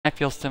I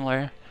feel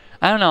similar.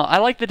 I don't know. I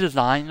like the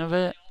design of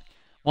it.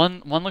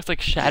 One looks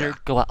like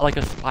shattered glass, like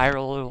a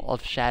spiral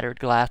of shattered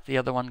glass. The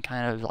other one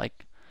kind of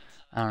like,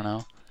 I don't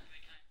know.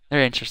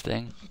 They're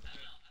interesting.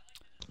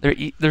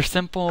 They're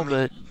simple,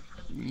 but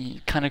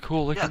kind of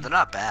cool looking. Yeah, they're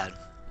not bad.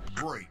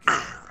 I like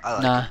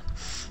Nah. them.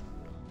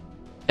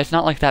 It's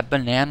not like that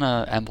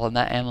banana emblem.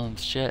 That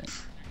emblem's shit.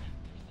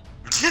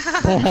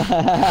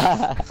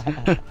 I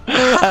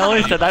I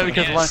only said that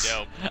because one.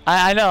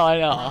 I know.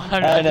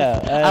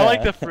 I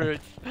like the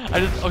fruits.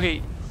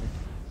 Okay.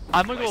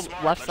 I'm gonna go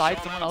left side.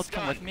 Someone else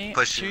come with me.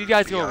 Push Two of you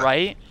guys go VR.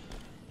 right.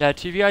 Yeah,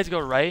 two of you guys go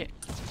right.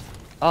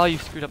 Oh, you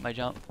screwed up my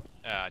jump.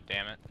 Ah,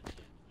 damn it.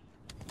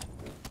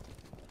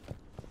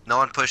 No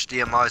one pushed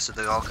DMR, so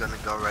they're all gonna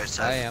go right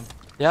side. I am.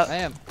 Yep. I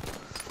am.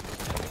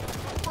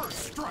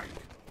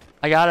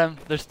 I got him.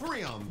 There's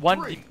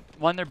one. Three.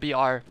 One. Their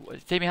BR.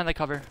 Stay behind the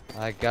cover.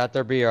 I got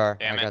their BR.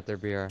 Damn I it. got their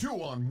BR.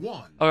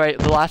 2-on-1. All right,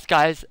 the last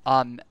guy's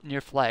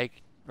near flag,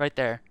 right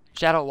there.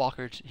 Shadow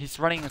Walker. He's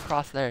running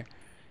across there.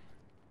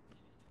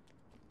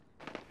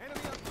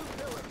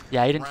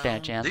 Yeah, he didn't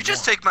stand a chance. Did you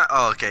just take my?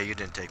 Oh, okay, you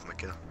didn't take my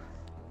kill.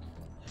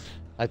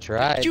 I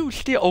tried. Did you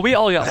steal? Oh, we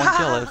all got one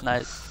kill. It was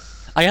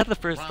nice. I got the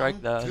first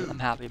strike though. I'm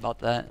happy about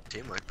that.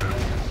 Teamwork, bro.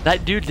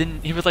 That dude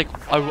didn't. He was like,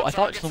 I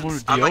thought someone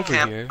would be I'm a over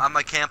camp. here. I'm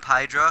a camp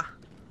Hydra.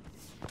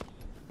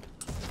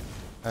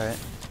 All right.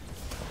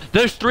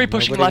 There's three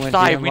pushing Nobody left went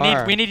side.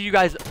 DMR. We need you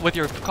guys with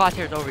your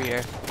crosshairs over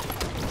here.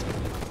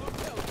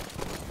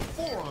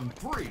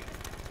 4-on-3.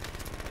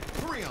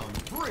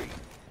 3-on-3.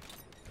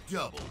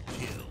 Double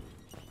kill.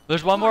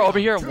 There's one more over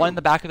here and one in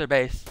the back of their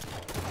base.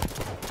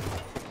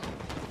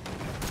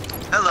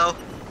 Hello.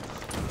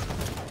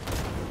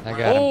 I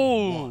got him.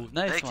 Oh,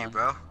 nice Thank one. you,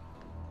 bro.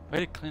 Way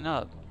to clean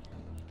up.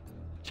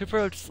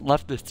 Super just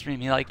left the stream.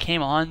 He like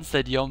came on,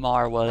 said "Yo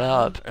Mar, what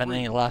up," and then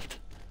he left.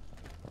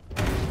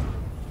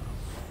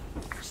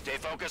 Stay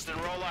focused and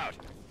roll out.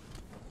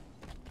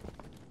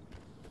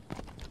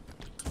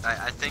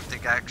 I think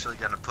they're actually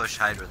gonna push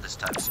Hydra this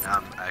time, so now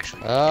I'm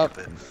actually gonna Up.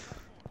 camp it.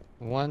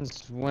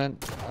 One's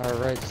went our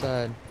right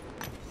side.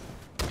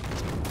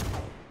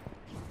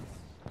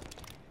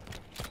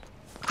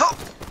 Oh!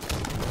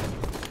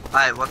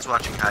 Alright, one's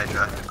watching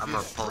Hydra. I'm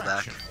gonna pull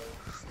back.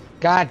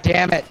 God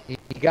damn it! He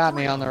got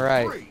me on the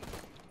right. 3-on-3.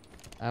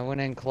 I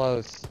went in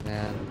close,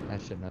 man. I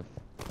shouldn't have.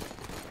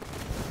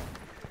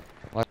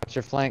 Watch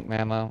your flank,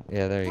 Mamo.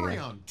 Yeah, there you go.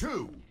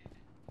 3-on-2.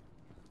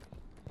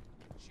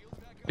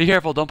 Be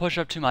careful, don't push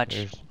up too much.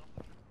 There's...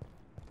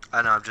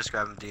 I know, I'm just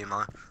grabbing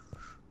DMR.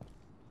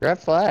 Grab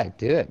flag.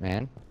 Do it,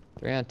 man.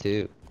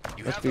 3-on-2.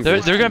 Let's be They're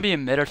risky. gonna be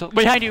in mid or something.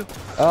 Behind you.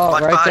 Oh,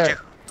 One right behind there.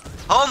 you.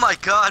 Oh my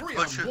god,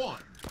 Butcher.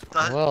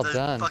 3-on-1. Well The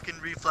done. fucking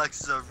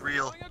reflexes are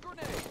real.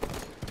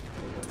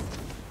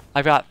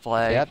 I got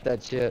flag. Yep,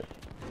 that shit.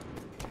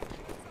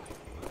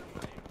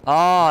 Oh,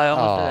 I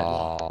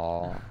almost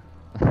Oh.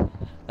 did.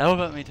 That'll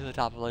put me to the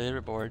top of the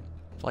leaderboard.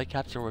 Flight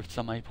caps are worth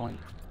so many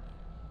points.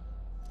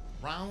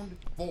 Round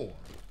 4.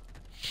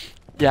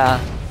 Yeah.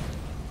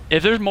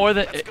 If there's more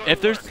than if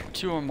there's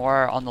two or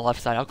more on the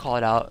left side, I'll call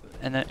it out.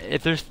 And then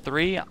if there's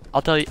three,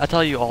 I'll tell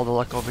you all to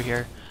look over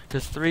here,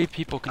 because three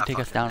people can take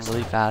us down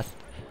really fast.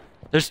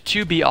 There's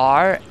two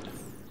BR.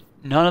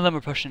 None of them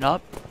are pushing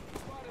up.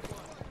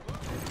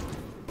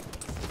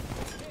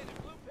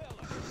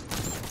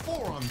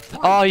 4-on-3.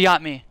 Oh, you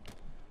got me.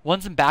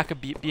 One's in back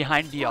of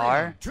behind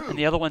BR, and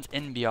the other one's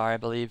in BR, I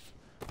believe.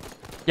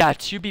 Yeah,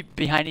 two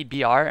behind a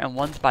BR, and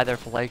one's by their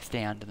flag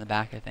stand in the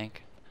back, I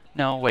think.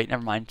 No, wait,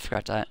 never mind.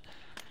 Scratch that.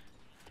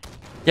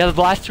 Yeah,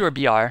 the last two are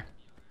BR.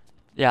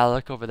 Yeah,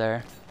 look over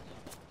there.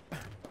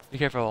 Be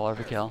careful,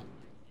 overkill.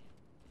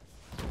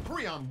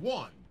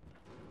 3-on-1.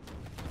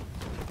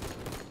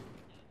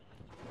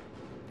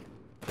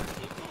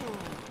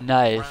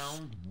 Nice.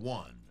 Round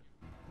 1.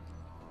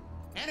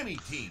 Enemy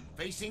team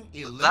facing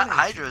elimination. That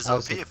Hydra is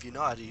How's OP it? if you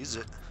know how to use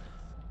it.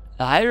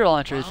 The Hydra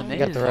launcher is You You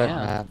amazing. got the right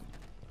yeah.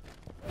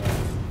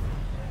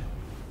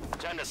 map.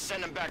 Time to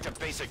send them back to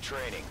basic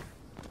training.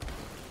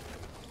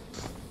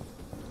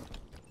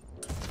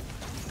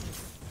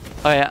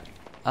 Oh yeah.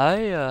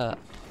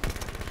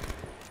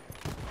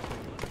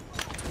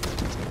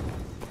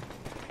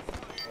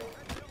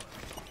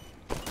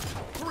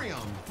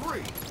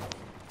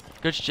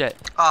 3-on-3. Good shit.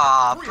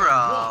 Aw, 3-on-1.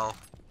 bro.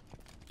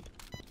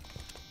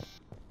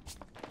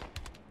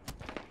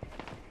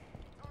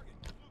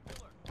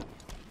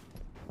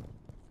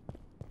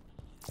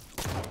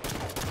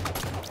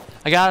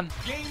 I got him.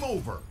 Game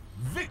over.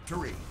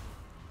 Victory.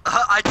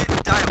 I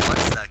didn't die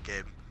once that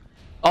game.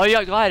 Oh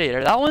yeah,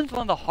 Gladiator. That one's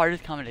one of the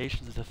hardest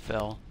combinations to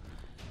fill.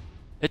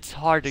 It's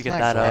hard to It's get not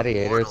that up.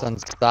 Gladiator, it's Immortal.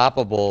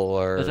 unstoppable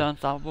or Is it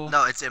unstoppable?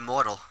 No, it's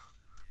immortal.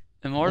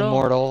 Immortal?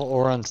 immortal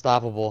or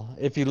unstoppable.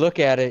 If you look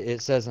at it,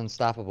 it says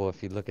unstoppable.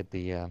 If you look at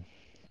the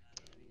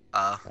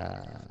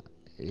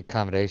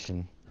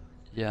accommodation.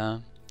 Yeah.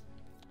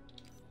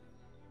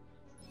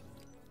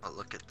 Oh,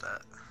 look at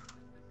that.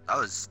 That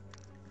was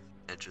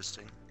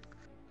interesting.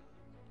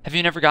 Have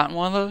you never gotten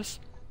one of those?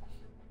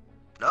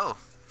 No.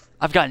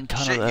 I've gotten a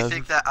ton Shit, of you those.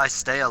 think that I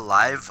stay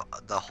alive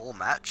the whole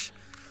match?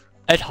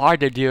 It's hard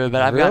to do,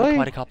 but I've gotten Really?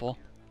 quite a couple.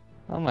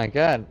 Oh my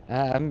god,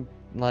 I'm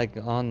like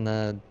on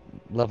the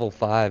level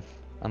 5.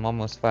 I'm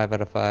almost 5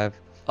 out of 5.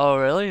 Oh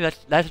really?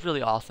 That's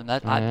really awesome.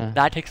 Yeah.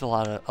 That takes a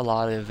lot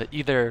of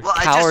either Well,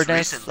 I just cowardice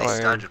recently or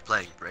started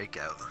playing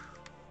Breakout.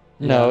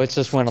 No, Yeah. it's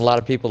just when a lot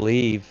of people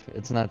leave,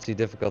 it's not too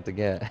difficult to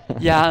get.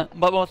 Yeah,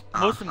 but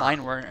most of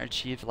mine weren't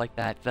achieved like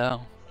that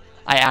though.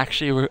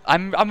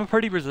 I'm a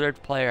pretty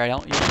reserved player. I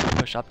don't usually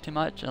push up too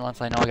much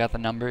unless I know I got the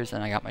numbers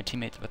and I got my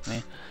teammates with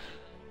me.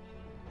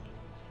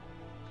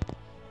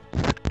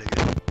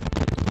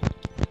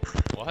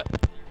 What?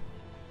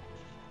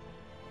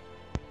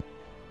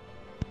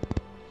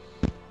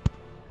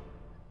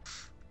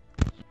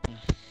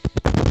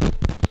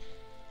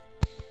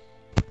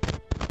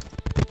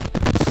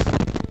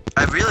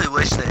 I really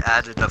wish they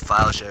added a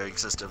file sharing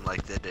system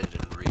like they did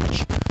in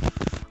Reach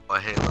or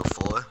Halo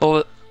 4.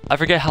 Oh, I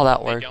forget how that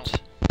They worked.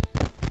 don't.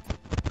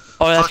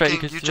 Oh, that's Fucking,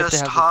 right. you You have to just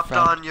have a hopped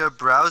friend. on your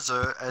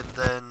browser and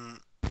then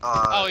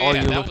Oh Oh,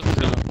 yeah, you that look was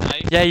through. so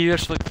nice. Yeah, you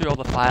just look through all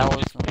the files.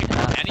 Just And pick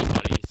that.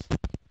 anybody's.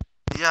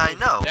 yeah, I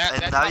know. That's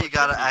And how now it you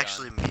gotta should be done.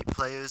 actually meet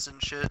players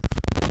and shit.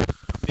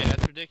 Yeah,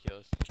 that's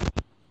ridiculous.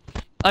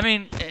 I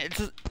mean,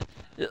 it's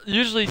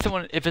usually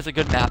someone, if it's a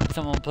good map,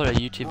 someone will put a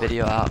YouTube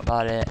video out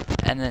about it,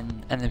 and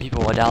then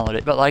people will download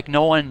it. But like,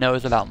 no one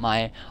knows about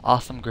my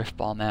awesome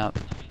Griffball map.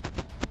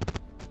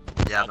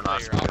 You have an I'll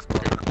play awesome your gift ball.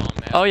 Griffball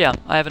map. Oh yeah,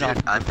 I have an Dude,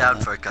 awesome. I'm Griffball down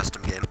map. for a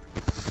custom game.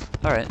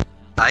 All right.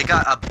 I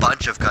got a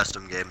bunch of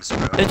custom games, bro.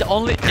 It's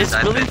Because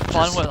I've really been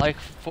fun just with like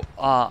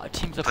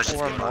teams of pushing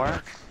 4 or people more.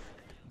 back.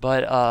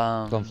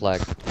 But Don't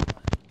flag.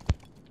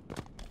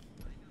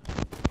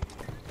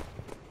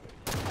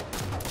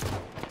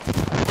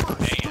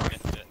 Dang, I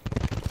missed it.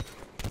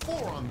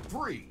 4 on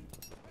 3.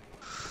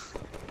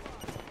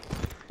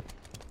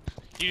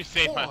 You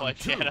saved my 4 on life,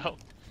 2. Shadow.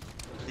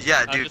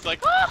 Yeah, I'm dude. just like,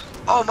 ah!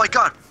 Oh my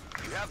god.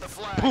 You have the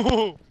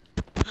flag.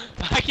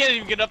 I can't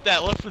even get up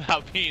that lift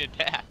without being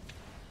attacked.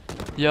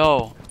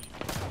 yo,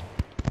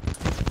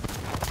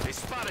 They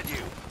spotted you.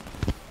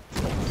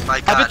 My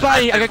I've god. been spotted. I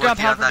I've got been ground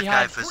working pound from on that guy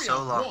behind. for 3 so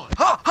on long. 1.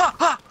 Ha ha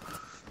ha!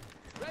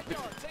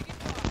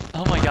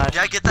 oh my god.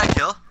 Did I get that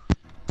kill?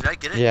 Did I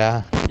get it?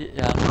 Yeah.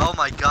 Yeah. Oh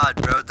my god,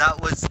 bro. That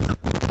was the...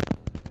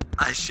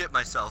 I shit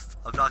myself.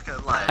 I'm not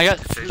gonna lie. I got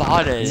Chased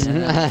spotted that.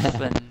 and I've just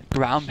been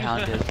ground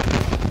pounded.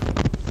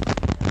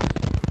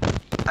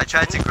 I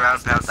tried to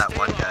ground pound that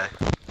one guy.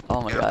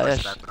 Oh my Get a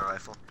push gosh. sniper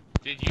rifle.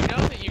 Did you know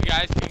that you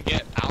guys can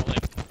get out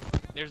like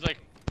there's like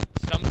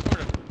some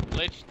sort of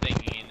glitch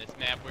thingy in this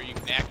map where you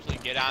can actually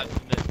get out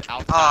to this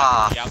outside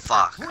Ah, the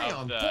outskirts fuck.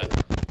 of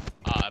the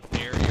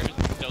barriers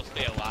and still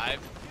stay alive?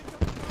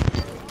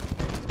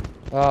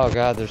 Oh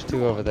god, there's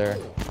 2 over there.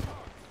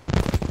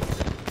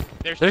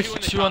 There's There's two,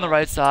 in 2 on the tunnel.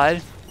 right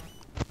side.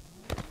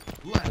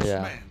 Last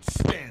Yeah. man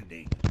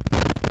standing.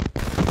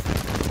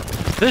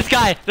 This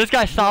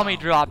guy saw me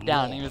drop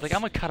down and he was like,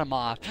 I'm gonna cut him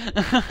off.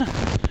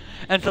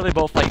 And so they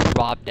both like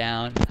dropped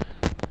down.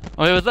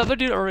 Wait, was the other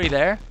dude already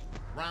there?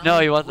 Round No,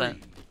 he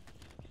wasn't.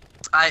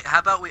 3. How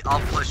about we all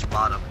push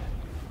bottom?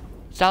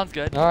 Sounds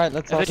good. Alright,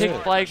 let's If all they do take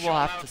it. flag, we'll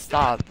have to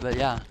stop, but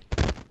yeah.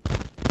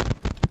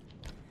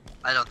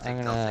 I don't think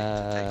I'm they'll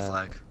think to take gonna-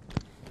 flag.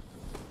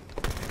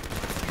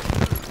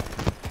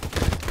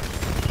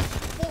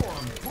 4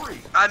 on 3.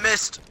 I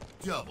missed.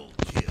 Double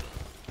kill.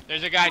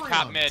 There's a guy 3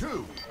 top on mid.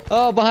 2.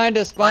 Oh, behind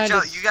us, Watch behind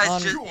out, us. you guys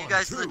on- just, Two you on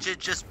guys two. legit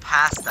just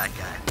passed that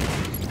guy.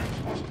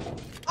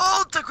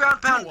 Oh, the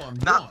ground pound! 2 on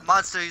 1.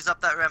 Monster, he's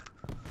up that ramp.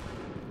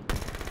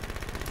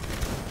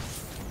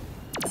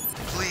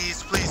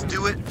 Please, please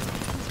do it.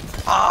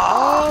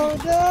 Oh,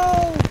 Oh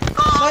no!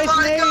 oh nice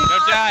my nade. god!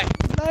 Don't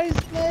die!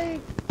 Nice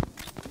nade!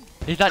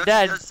 He's Go not to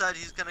dead. the other side,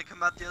 he's gonna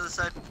come out the other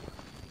side.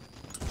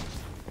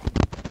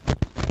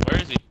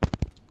 Where is he?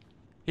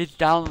 He's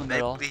down in the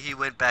middle. Maybe he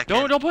went back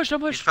in. Don't push,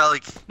 don't He's push. probably...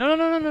 No, He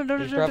probably don't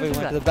do went to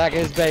that. the back of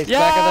his base. Yeah!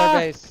 Back of their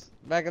base.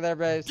 Back of their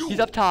base. He's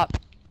up top.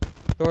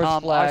 Towards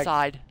Our flag.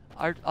 side.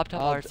 Up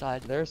top, Oh, our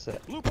side. There's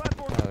it. Blue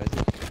platform. Oh, is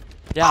it?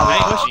 Yeah, we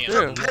Oh, pushed yeah.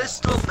 through. The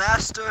pistol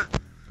master!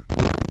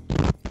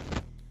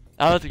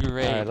 That was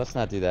great. Alright, let's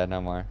not do that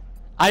no more.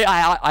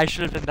 I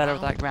should have been better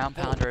with that ground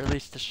pound, or at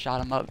least just shot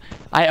him up.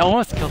 I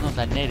almost killed him with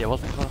that nade. It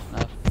wasn't close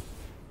enough.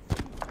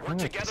 I'm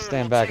gonna together and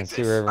stand we'll back take and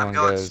see this. where I'm everyone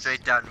going goes.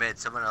 straight down mid.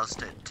 Someone else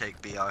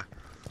take BR.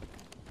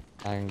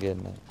 I'm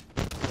getting it.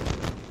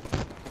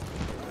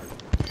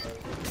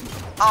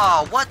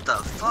 Oh, what the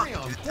fuck, dude?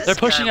 This They're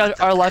pushing guy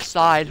with our the left pistol,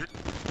 side. dude.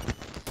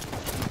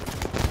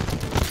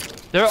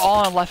 They're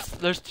all on left.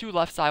 There's 2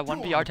 left side.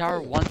 1 BR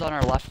tower. One's on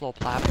our left little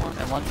platform,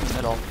 and one's in the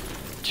middle.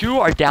 2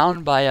 are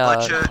down by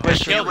Butcher, if Butcher.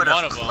 you killed would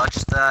one have of 'em.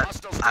 clutched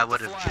that, I would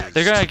have jigged.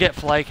 They're gonna get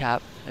flag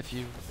cap if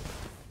you.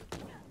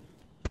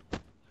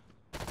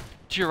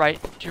 To your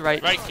right. To your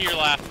right. Right to your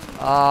left.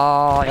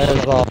 Oh, That was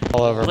shit.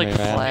 all over Like me,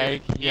 man.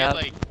 flag. He had,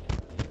 Yep. like,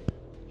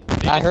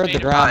 they I just heard made the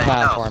him ground I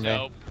pound know. for me.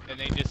 soap, and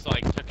they just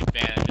like took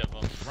advantage of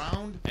him.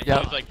 Round And Yep.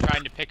 he was like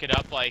trying to pick it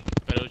up, like,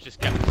 but it was just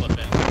kept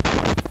slipping.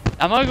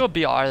 I'm gonna go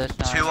BR this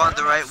time. 2 on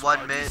the right,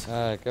 1 mid.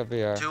 Alright, go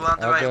BR. 2 on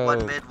the I'll right, go...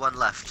 1 mid, 1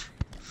 left.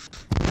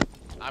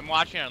 I'm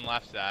watching on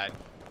left side.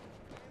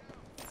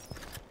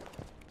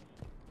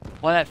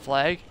 One at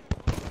flag.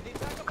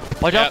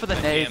 Watch out for the I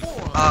see nade. him.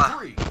 4 on Ah.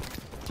 3.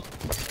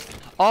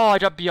 Oh, I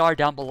dropped BR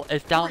down below.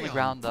 It's down on 3 the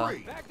ground though.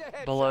 3.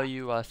 Below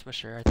you,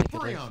 Swisher, I think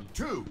 3 it is. on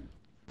 2.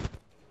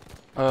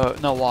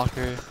 No,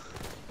 Walker.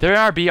 They're in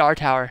our BR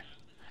tower.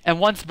 And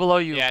one's below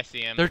you. Yeah, I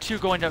see him. There are two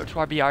going to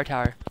our BR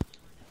tower.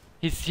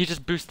 He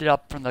just boosted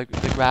up from the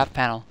grab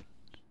panel.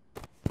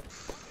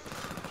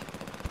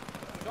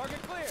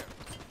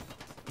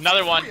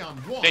 Another one. 3 on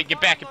 1. Hey, get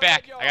back, get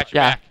back. I got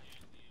your Yeah. back.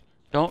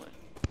 Don't.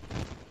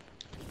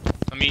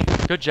 I mean,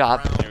 Good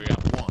job. Round There we go.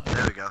 1.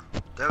 There we go.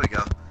 There we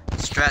go.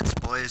 Strats,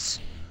 boys.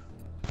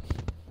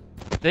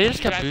 They just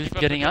You kept guys keep up the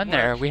getting good on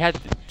there. work. We had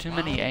too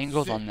many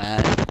angles on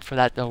that for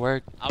that to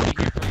work. I'll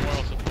be here for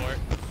moral support.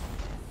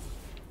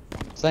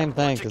 Same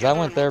thing, because I together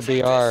went and their we'll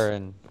take BR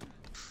and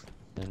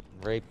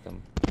raped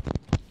them.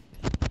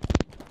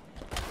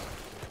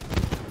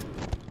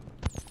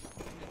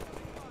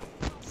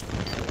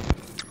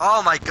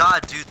 Oh my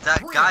god, dude, that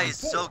 3 guy on is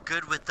 4. so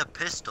good with the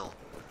pistol.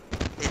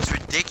 It's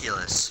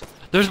ridiculous.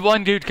 There's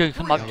one dude could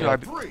come 3 up to on our.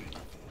 3.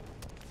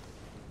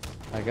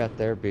 I got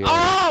their BR.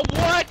 Oh,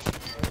 what?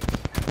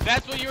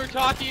 That's what you were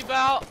talking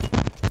about?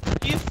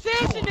 He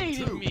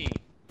assassinated Two. me.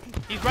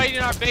 He's right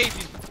in our base.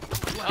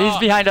 He's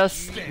behind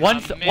us. man,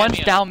 One's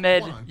man. down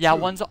mid. 1 on Yeah, 2.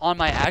 one's on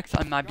my X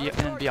on my in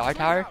the BR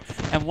tower,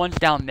 and one's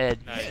down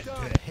mid. Nice. Head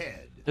to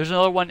head. There's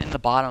another one in the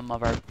bottom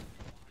of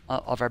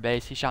our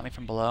base. He shot me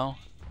from below,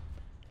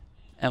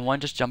 and one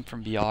just jumped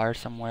from BR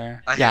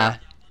somewhere. I hear Yeah. him.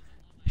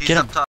 He's Get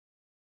up him. top.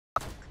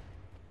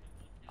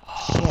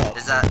 Shit.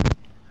 Is that?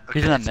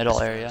 He's in the it's middle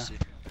Mr. area. Fantasy.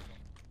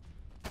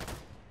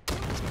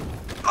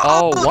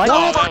 Oh, what?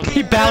 Oh, fucking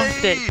He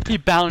bounced A! it. He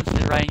bounced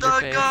it right in your The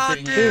face.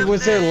 goddamn didn't he? Dude,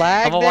 was there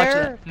lag I'm gonna watch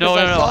there? it. No, 'Cause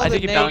no, I no, saw I the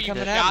think he nade bounced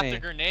coming it. at Shot me. the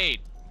grenade.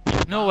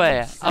 No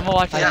way. I'm gonna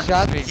watch I that.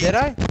 shot. stream. Did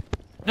I?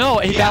 No,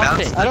 he Yeah, bounced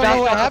bounced it. it. I don't know He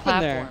bounced what off the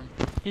happened there. platform.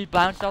 He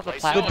bounced off the But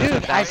platform. But dude,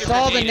 and I bounced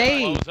saw the grenade, it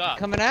nade blows up.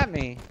 coming at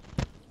me.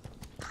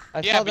 I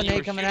Yeah, saw but the you were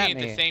nade coming shooting at at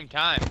the me. same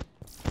time.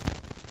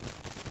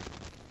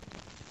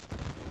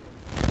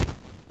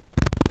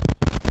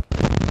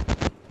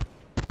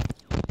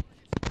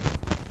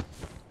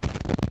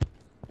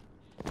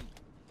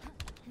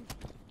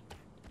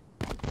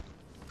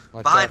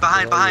 Watch Behind, out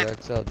behind, below you, behind.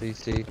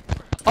 XLDC.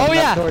 Oh Coming up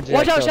yeah! towards you,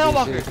 Watch out, Shadow XLDC.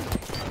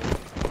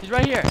 Walker! He's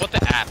right here. What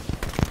the app?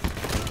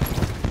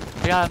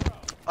 I got him.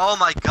 Oh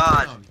my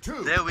god. Round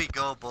 2. There we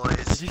go, Did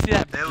boys. you see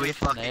that There we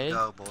beautiful fucking nade?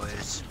 go,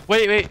 boys.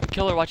 Wait,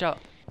 killer, watch out.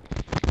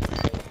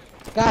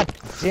 God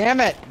damn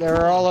it! They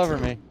were all over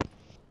me.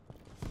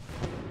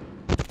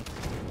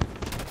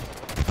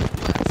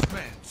 Last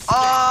man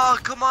Oh,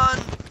 come on.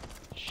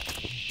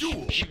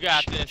 duel. You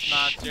got this,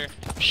 monster.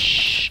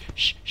 Shh,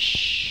 shh,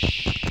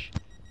 shh.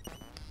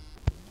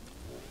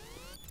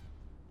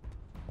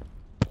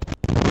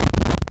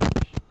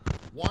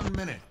 1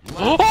 minute left.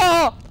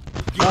 Oh!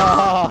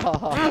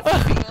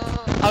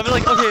 Oh, I'll be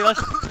like, okay,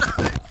 let's.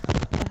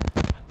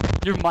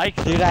 Your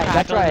mic's dude,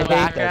 that's why I in the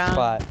hate that background,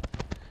 spot.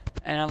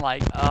 and I'm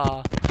like,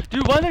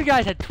 dude, one of the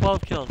guys had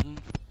 12 kills.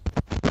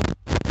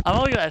 I'm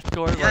looking at that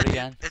scoreboard Yeah, dude,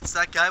 again. it's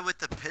that guy with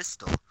the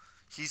pistol.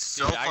 He's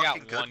so Dude, I got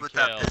fucking good one with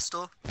kill. that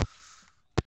pistol.